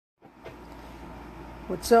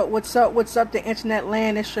What's up, what's up, what's up, the internet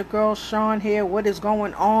land? It's your girl Shawne here. What is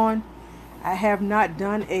going on? I have not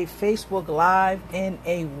done a Facebook Live in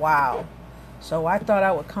a while. So I thought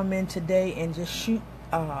I would come in today and just shoot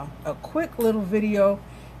a quick little video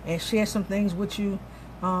and share some things with you.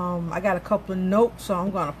 I got a couple of notes, so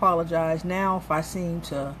I'm going to apologize now if I seem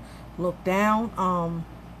to look down.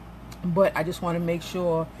 But I just want to make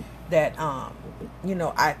sure that, I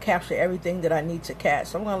capture everything that I need to catch.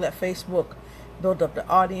 So I'm going to let Facebook build up the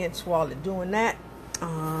audience while they're doing that.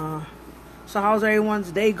 So how's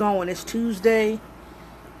everyone's day going? It's Tuesday.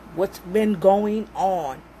 What's been going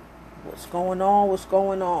on? What's going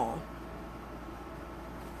on?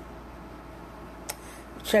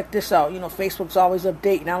 Check this out. Facebook's always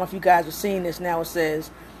updating. I don't know if you guys are seeing this now. It says,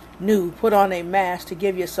 new, put on a mask to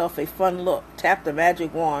give yourself a fun look. Tap the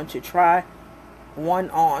magic wand to try one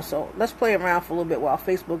on. So let's play around for a little bit while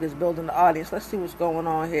Facebook is building the audience. Let's see what's going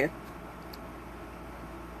on here.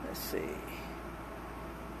 Let's see.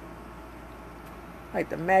 Like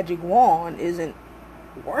the magic wand isn't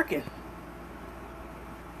working.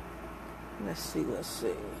 Let's see.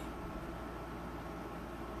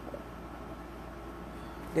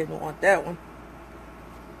 Didn't want that one.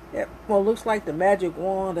 Yep. Well, looks like the magic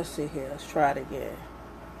wand. Let's see here. Let's try it again.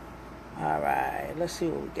 Alright. Let's see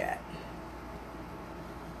what we got.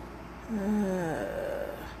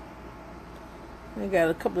 We got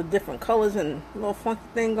a couple of different colors and a little funky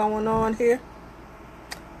thing going on here.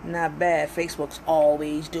 Not bad. Facebook's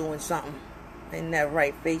always doing something. Isn't that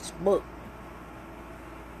right, Facebook?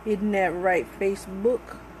 Isn't that right, Facebook?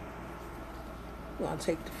 I'm going to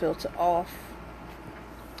take the filter off.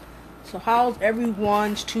 So how's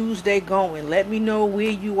everyone's Tuesday going? Let me know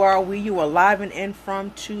where you are live and in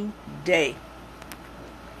from today.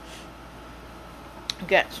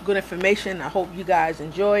 Got some good information. I hope you guys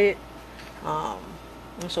enjoy it.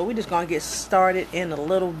 And so we're just going to get started in a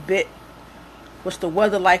little bit. What's the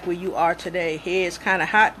weather like where you are today? Here it's kind of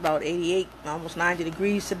hot, about 88, almost 90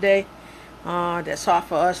 degrees today. That's hot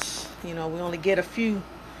for us. We only get a few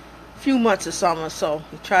months of summer, so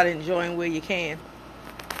you try to enjoy them where you can.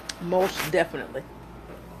 Most definitely.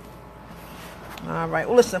 All right.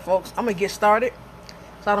 Well, listen, folks, I'm going to get started.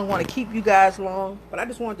 So I don't want to keep you guys long, but I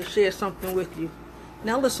just wanted to share something with you.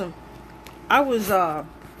 Now, listen, I was,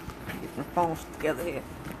 get my phones together here.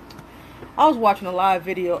 I was watching a live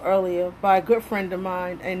video earlier by a good friend of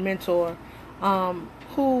mine and mentor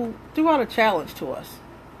who threw out a challenge to us.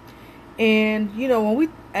 And, when we,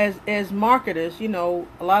 as marketers, a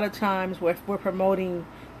lot of times we're promoting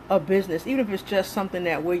a business, even if it's just something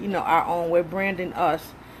that we're, our own, we're branding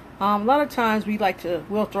us. A lot of times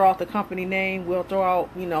we'll throw out the company name, we'll throw out,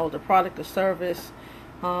 the product or service,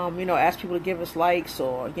 ask people to give us likes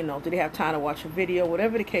or, do they have time to watch a video,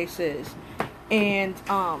 whatever the case is. And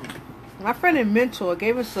my friend and mentor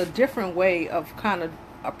gave us a different way of kind of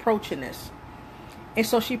approaching this. And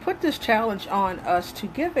so she put this challenge on us to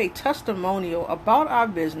give a testimonial about our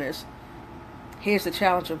business. Here's the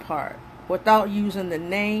challenging part. Without using the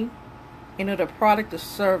name, the product or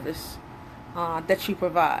service that you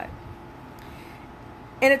provide.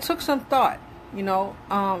 And it took some thought,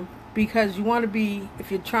 because you want to be,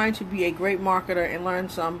 if you're trying to be a great marketer and learn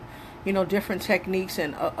some, different techniques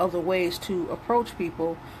and other ways to approach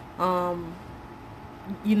people, sometimes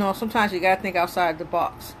you got to think outside the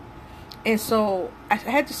box. And so I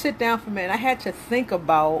had to sit down for a minute. I had to think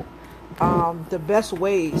about the best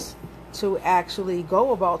ways to actually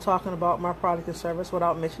go about talking about my product and service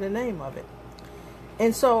without mentioning the name of it.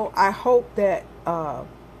 And so I hope that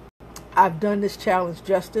I've done this challenge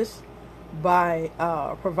justice by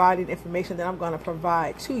providing information that I'm going to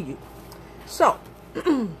provide to you. So,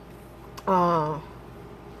 for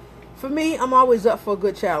me, I'm always up for a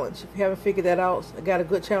good challenge. If you haven't figured that out, I got a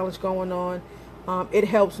good challenge going on. It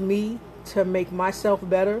helps me to make myself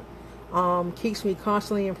better. Keeps me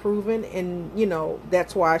constantly improving, and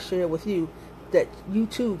that's why I share with you that you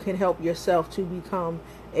too can help yourself to become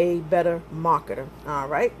a better marketer. All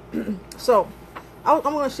right. So I'm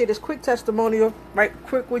going to share this quick testimonial right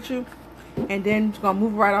quick with you, and then it's going to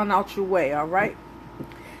move right on out your way. All right.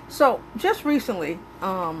 So just recently,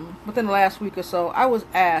 within the last week or so, I was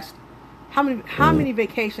asked how many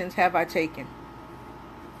vacations have I taken,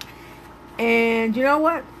 and you know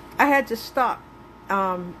what? I had to stop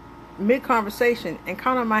mid-conversation and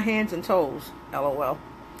count on my hands and toes, LOL,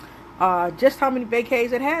 just how many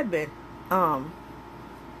vacays it had been.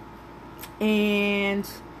 And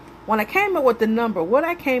when I came up with the number, what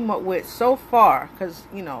I came up with so far, because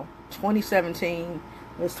 2017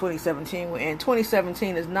 was 2017, and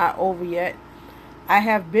 2017 is not over yet. I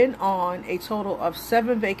have been on a total of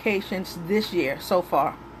 7 vacations this year so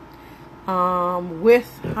far.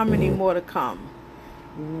 with how many more to come?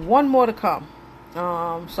 One more to come.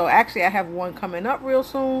 So actually I have one coming up real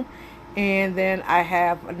soon, and then I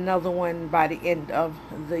have another one by the end of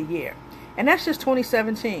the year. And that's just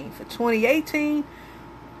 2017. For 2018,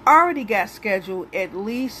 I already got scheduled at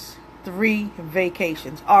least 3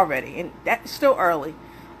 vacations already, and that's still early,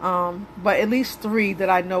 but at least 3 that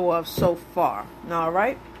I know of so far. All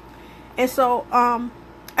right. And so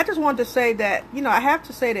I just wanted to say that, I have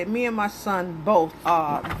to say that me and my son both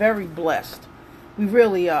are very blessed. We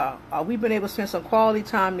really are. We've been able to spend some quality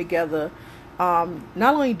time together, not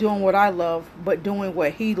only doing what I love, but doing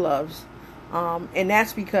what he loves. And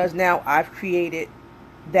that's because now I've created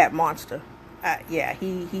that monster. Yeah,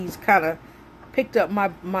 he's kind of picked up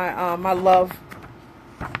my love.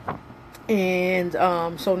 And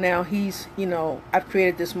so now he's, I've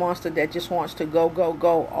created this monster that just wants to go, go,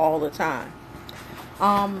 go all the time.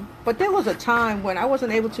 But there was a time when I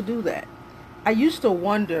wasn't able to do that. I used to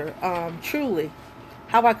wonder, truly,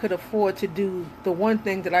 how I could afford to do the one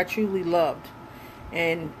thing that I truly loved.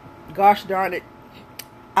 And gosh darn it,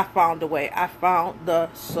 I found a way. I found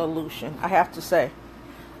the solution, I have to say.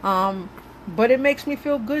 But it makes me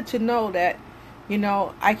feel good to know that,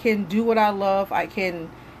 I can do what I love. I can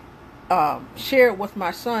share it with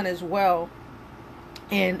my son as well.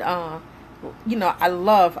 And, I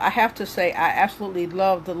have to say, I absolutely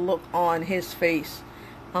love the look on his face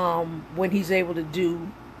when he's able to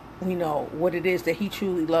do, what it is that he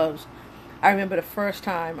truly loves. I remember the first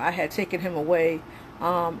time I had taken him away,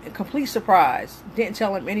 a complete surprise. Didn't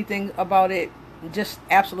tell him anything about it, just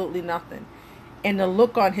absolutely nothing. And the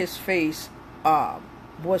look on his face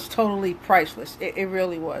was totally priceless. It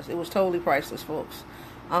really was. It was totally priceless, folks.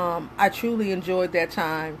 I truly enjoyed that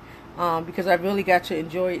time because I really got to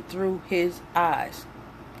enjoy it through his eyes.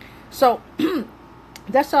 So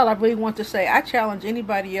that's all I really want to say. I challenge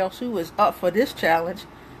anybody else who is up for this challenge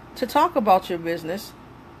to talk about your business,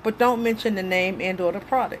 but don't mention the name and or the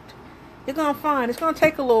product. You're gonna find it's gonna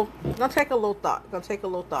take a little thought. It's gonna take a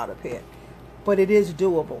little thought up here, but it is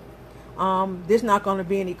doable. There's not going to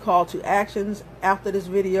be any call to actions after this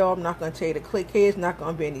video. I'm not going to tell you to click here. It's not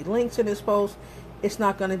going to be any links in this post. It's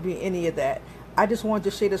not going to be any of that. I just wanted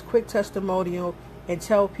to share this quick testimonial and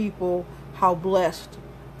tell people how blessed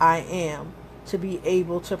I am to be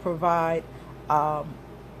able to provide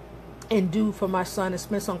and do for my son and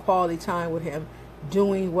spend some quality time with him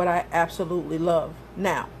doing what I absolutely love.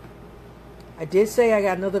 Now, I did say I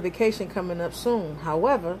got another vacation coming up soon.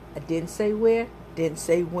 However, I didn't say where, didn't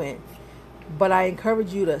say when. But I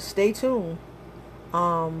encourage you to stay tuned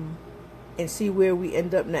and see where we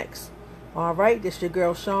end up next. All right, this is your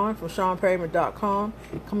girl Shawne from ShawnePerryman.com,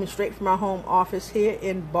 coming straight from my home office here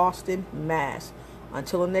in Boston, Mass.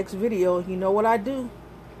 Until the next video, you know what I do.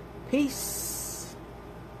 Peace.